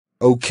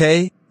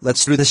Okay,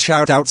 let's do the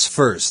shoutouts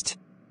first.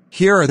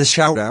 Here are the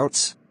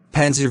shoutouts: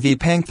 Panzer V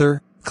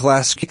Panther,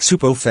 Classic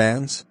Supo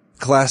fans,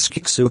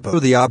 Classic Supo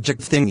the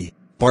Object Thingy,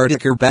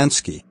 Bartek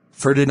Urbanski,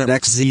 Ferdinand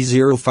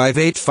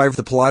XZ0585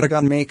 the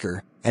Plotagon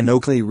Maker, and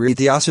Oakley Reed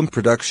the Awesome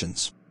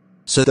Productions.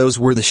 So those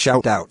were the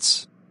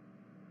shoutouts.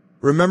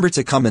 Remember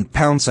to comment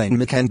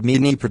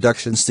 #McandMini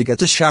Productions to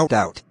get a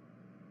shoutout.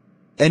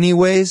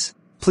 Anyways,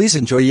 please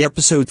enjoy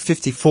episode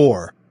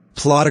 54,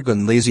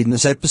 Plotagon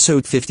Laziness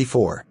episode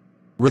 54.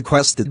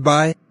 Requested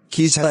by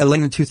Keys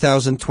Helen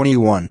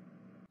 2021.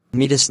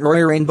 Me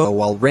destroy Rainbow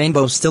while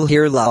Rainbow's still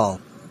here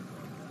lol.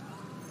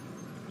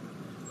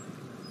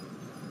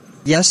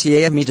 Yes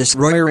yeah me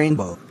destroy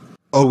Rainbow.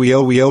 Oh we,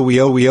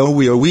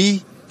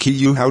 Key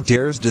you how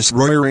dares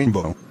destroy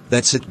Rainbow,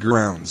 that's it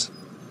grounds.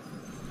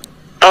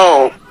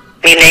 Oh,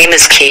 me name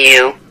is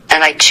Kiyu,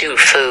 and I chew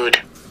food.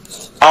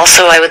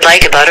 Also I would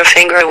like a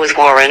Butterfinger with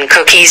Warren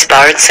cookies,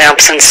 Bard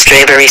Sampson,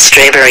 strawberry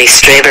sheet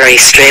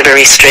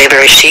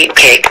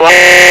cake.